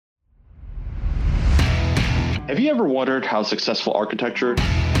Have you ever wondered how successful architecture,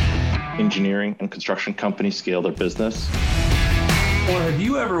 engineering, and construction companies scale their business? Or have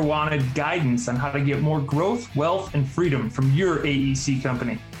you ever wanted guidance on how to get more growth, wealth, and freedom from your AEC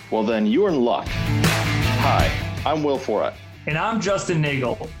company? Well, then you're in luck. Hi, I'm Will Forat. And I'm Justin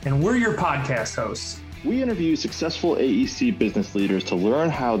Neagle, and we're your podcast hosts. We interview successful AEC business leaders to learn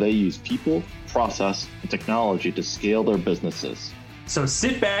how they use people, process, and technology to scale their businesses. So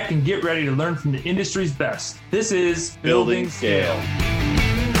sit back and get ready to learn from the industry's best. This is Building Scale.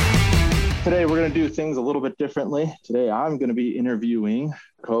 Today, we're going to do things a little bit differently. Today, I'm going to be interviewing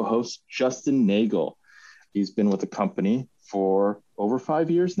co-host Justin Neagle. He's been with the company for over 5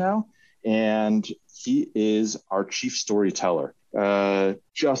 years now, and he is our chief storyteller.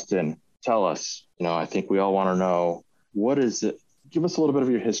 Justin, tell us, I think we all want to know, what is it? Give us a little bit of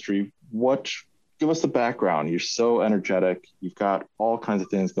your history. Give us the background. You're so energetic. You've got all kinds of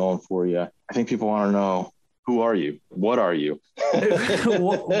things going for you. I think people want to know, who are you? What are you?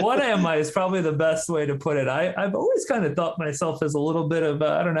 What am I is probably the best way to put it. I've always kind of thought myself as a little bit of,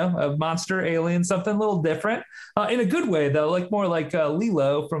 a monster, alien, something a little different. In a good way, though, more like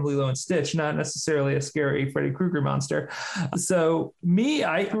Lilo from Lilo and Stitch, not necessarily a scary Freddy Krueger monster. So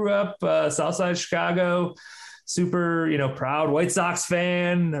I grew up south side of Chicago, super, proud White Sox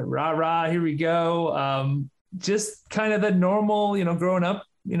fan, rah, here we go. Just kind of the normal, growing up,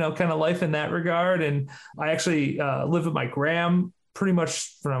 kind of life in that regard. And I actually lived with my gram pretty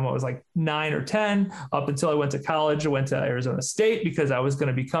much from I was like 9 or 10 up until I went to college. I went to Arizona State because I was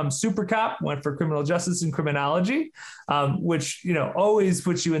going to become super cop, went for criminal justice and criminology, which, always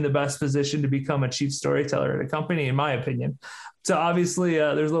puts you in the best position to become a chief storyteller at a company, in my opinion. So obviously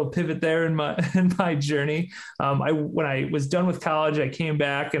there's a little pivot there in my journey. When I was done with college, I came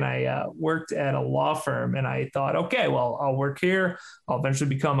back and I worked at a law firm, and I thought, okay, well, I'll work here. I'll eventually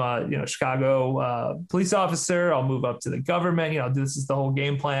become a Chicago police officer. I'll move up to the government. This is the whole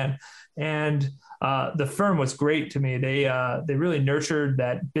game plan. And the firm was great to me. They really nurtured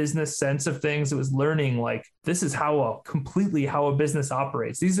that business sense of things. It was learning this is how a business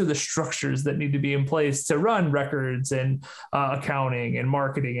operates. These are the structures that need to be in place to run records and accounting and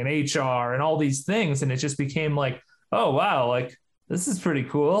marketing and HR and all these things. And it just became oh, wow, this is pretty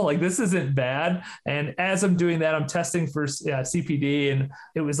cool. This isn't bad. And as I'm doing that, I'm testing for CPD, and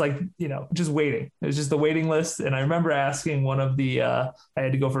it was just waiting. It was just the waiting list. And I remember asking one of I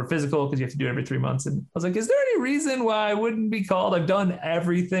had to go for a physical because you have to do it every 3 months. And I was like, is there any reason why I wouldn't be called? I've done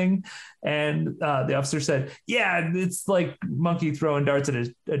everything. And the officer said, yeah, it's like monkey throwing darts at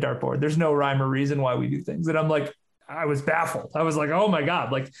a dartboard. There's no rhyme or reason why we do things. And I'm like, I was baffled. I was like, oh my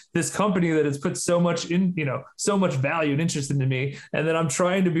God, this company that has put so much so much value and interest into me. And then I'm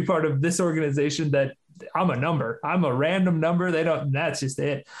trying to be part of this organization that I'm a number. I'm a random number. That's just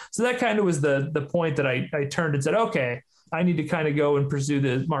it. So that kind of was the point that I turned and said, okay, I need to kind of go and pursue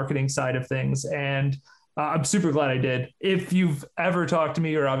the marketing side of things. And I'm super glad I did. If you've ever talked to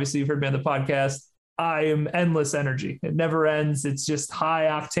me, or obviously you've heard me on the podcast, I am endless energy. It never ends. It's just high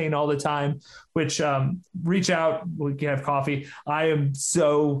octane all the time, which reach out, we can have coffee. I am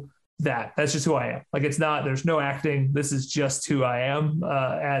that's just who I am. There's no acting. This is just who I am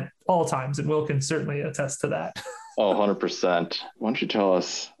at all times. And Will can certainly attest to that. Oh, 100%. Why don't you tell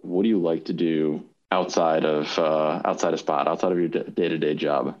us, what do you like to do outside of your day-to-day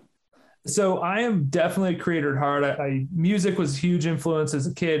job? So I am definitely a creator at heart. Music was a huge influence as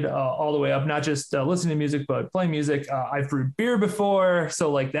a kid, all the way up, not just listening to music, but playing music. I've brewed beer before.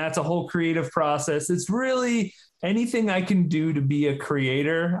 So that's a whole creative process. It's really anything I can do to be a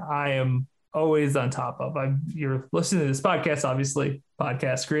creator, I am always on top of. You're listening to this podcast, obviously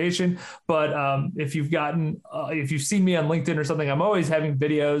podcast creation, but if you've seen me on LinkedIn or something, I'm always having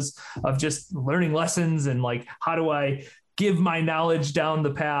videos of just learning lessons and how do I give my knowledge down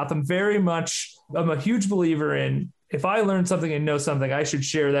the path. I'm a huge believer in, if I learn something and know something, I should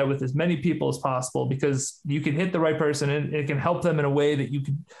share that with as many people as possible, because you can hit the right person and it can help them in a way that you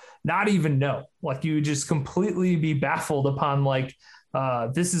could not even know. You just completely be baffled upon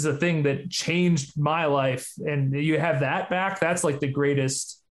this is a thing that changed my life. And you have that back. That's the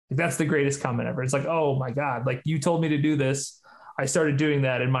greatest comment ever. It's oh my God, you told me to do this. I started doing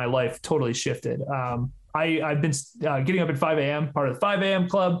that and my life totally shifted. I've been getting up at 5 a.m., part of the 5 a.m.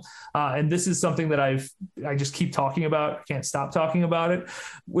 club. And this is something that I just keep talking about. I can't stop talking about it,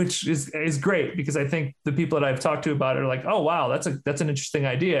 which is great, because I think the people that I've talked to about it are like, oh, wow, that's an interesting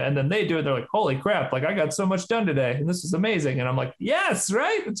idea. And then they do it. They're like, holy crap, I got so much done today and this is amazing. And I'm like, yes,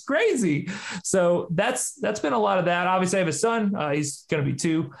 right. It's crazy. So that's been a lot of that. Obviously I have a son. He's going to be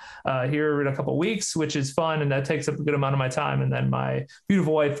 2 here in a couple of weeks, which is fun. And that takes up a good amount of my time. And then my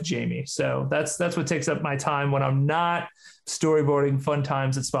beautiful wife, Jamie. So that's what takes up spent my time when I'm not storyboarding fun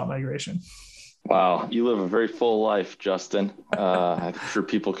times at Spot Migration. Wow. You live a very full life, Justin. I'm sure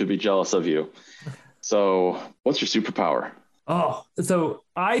people could be jealous of you. So what's your superpower? Oh, so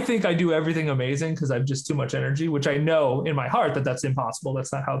I think I do everything amazing because I have just too much energy, which I know in my heart that that's impossible.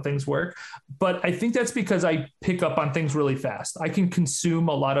 That's not how things work. But I think that's because I pick up on things really fast. I can consume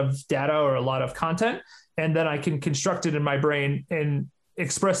a lot of data or a lot of content, and then I can construct it in my brain and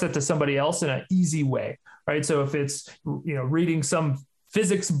express it to somebody else in an easy way, right? So if it's, reading some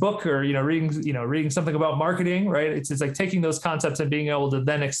physics book or reading something about marketing, right, it's like taking those concepts and being able to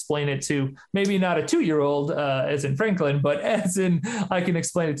then explain it to maybe not a 2-year-old as in Franklin, but as in I can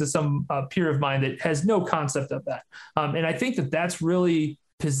explain it to some peer of mine that has no concept of that. And I think that that's really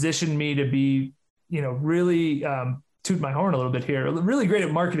positioned me to be really toot my horn a little bit here, really great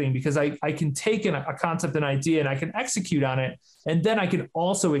at marketing, because I can take a concept, an idea, and I can execute on it, and then I can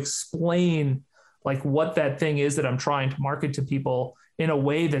also explain like what that thing is that I'm trying to market to people in a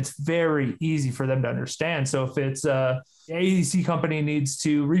way that's very easy for them to understand. So if it's AEC company needs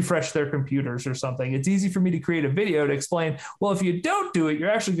to refresh their computers or something, it's easy for me to create a video to explain, well, if you don't do it, you're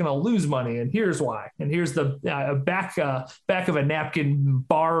actually going to lose money. And here's why. And here's the back of a napkin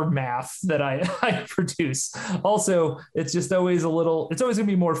bar math that I produce. Also, it's just always it's always going to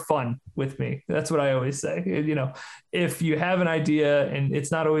be more fun with me. That's what I always say. If you have an idea and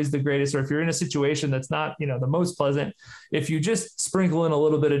it's not always the greatest, or if you're in a situation that's not, the most pleasant, if you just sprinkle in a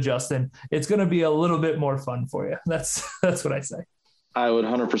little bit of Justin, it's going to be a little bit more fun for you. That's what I say. I would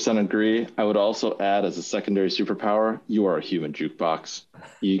 100% agree. I would also add, as a secondary superpower, you are a human jukebox.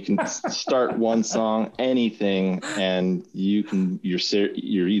 You can start one song, anything, and you're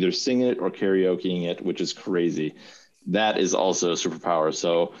either singing it or karaokeing it, which is crazy. That is also a superpower.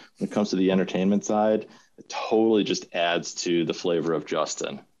 So when it comes to the entertainment side, it totally just adds to the flavor of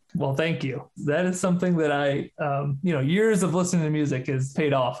Justin. Well, thank you. That is something that I, years of listening to music has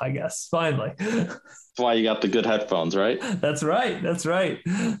paid off, I guess, finally. That's why you got the good headphones, right? That's right. That's right.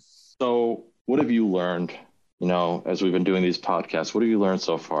 So what have you learned, as we've been doing these podcasts? What have you learned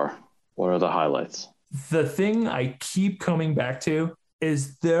so far? What are the highlights? The thing I keep coming back to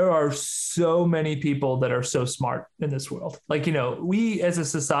is there are so many people that are so smart in this world. Like, we as a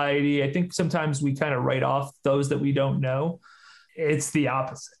society, I think sometimes we kind of write off those that we don't know. It's the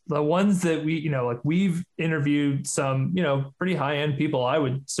opposite. The ones that we've interviewed some, pretty high end people, I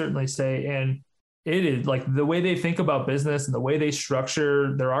would certainly say. And it is like the way they think about business and the way they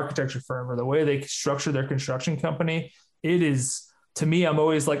structure their architecture firm or the way they structure their construction company. It is, to me, I'm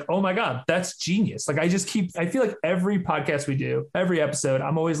always like, oh my God, that's genius. Like I feel like every podcast we do, every episode,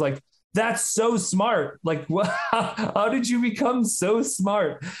 I'm always like, that's so smart. Like, how did you become so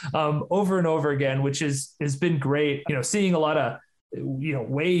smart? Over and over again, which has been great. Seeing a lot of,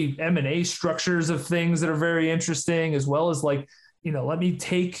 way M&A structures of things that are very interesting, as well as like, let me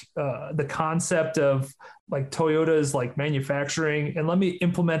take the concept of like Toyota's like manufacturing and let me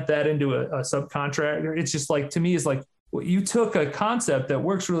implement that into a subcontractor. It's just like, to me, is like, well, you took a concept that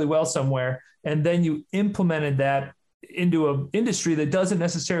works really well somewhere, and then you implemented that into an industry that doesn't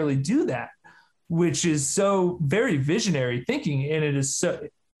necessarily do that, which is so very visionary thinking. And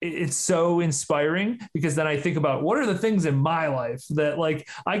it's so inspiring, because then I think about what are the things in my life that like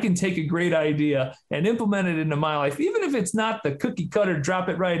I can take a great idea and implement it into my life, even if it's not the cookie cutter, drop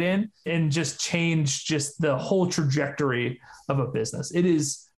it right in and just change just the whole trajectory of a business.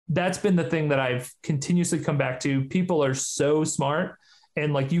 That's been the thing that I've continuously come back to. People are so smart.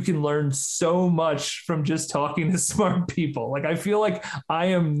 And like, you can learn so much from just talking to smart people. Like, I feel like I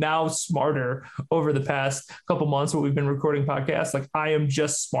am now smarter over the past couple months when we've been recording podcasts. Like, I am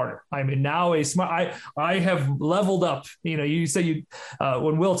just smarter. I'm now I have leveled up. You say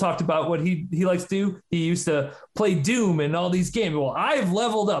when Will talked about what he likes to do, he used to play Doom and all these games. Well, I've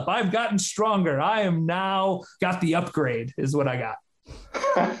leveled up. I've gotten stronger. I am now got the upgrade is what I got.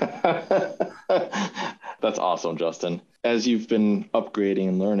 That's awesome, Justin. As you've been upgrading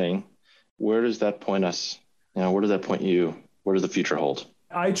and learning, where does that point us? Where does that point you? Where does the future hold?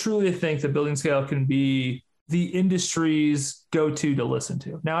 I truly think that building scale can be the industry's go-to to listen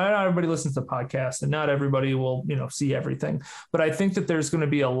to. Now, not everybody listens to podcasts, and not everybody will, see everything. But I think that there's going to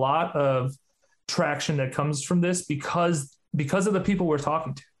be a lot of traction that comes from this because of the people we're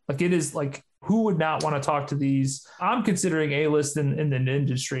talking to. Like, it is like, who would not want to talk to these? I'm considering A-list in the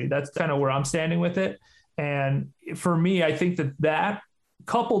industry. That's kind of where I'm standing with it. And for me, I think that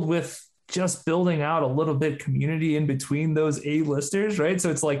coupled with just building out a little bit community in between those A-listers, right? So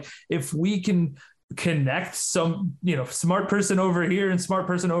it's like, if we can connect some, smart person over here and smart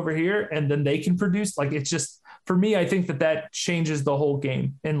person over here, and then they can produce, like, it's just, for me, I think that changes the whole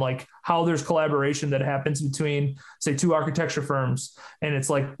game, and like how there's collaboration that happens between, say, two architecture firms. And it's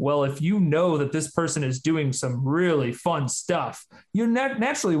like, well, if you know that this person is doing some really fun stuff, you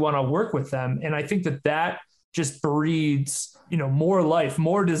naturally want to work with them. And I think that just breeds, more life,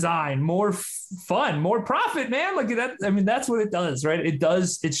 more design, more fun, more profit, man. Like that. I mean, that's what it does, right?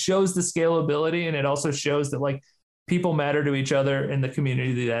 It shows the scalability, and it also shows that like people matter to each other in the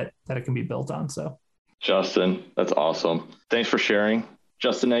community that it can be built on. So Justin, that's awesome. Thanks for sharing.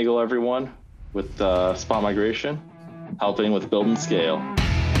 Justin Neagle, everyone, with Spot Migration, helping with build and scale.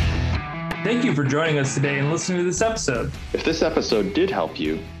 Thank you for joining us today and listening to this episode. If this episode did help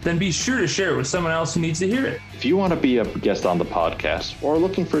you, then be sure to share it with someone else who needs to hear it. If you want to be a guest on the podcast or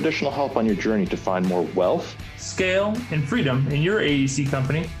looking for additional help on your journey to find more wealth, scale, and freedom in your AEC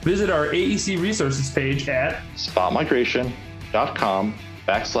company, visit our AEC resources page at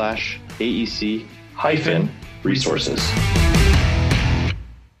spotmigration.com/AEC-resources.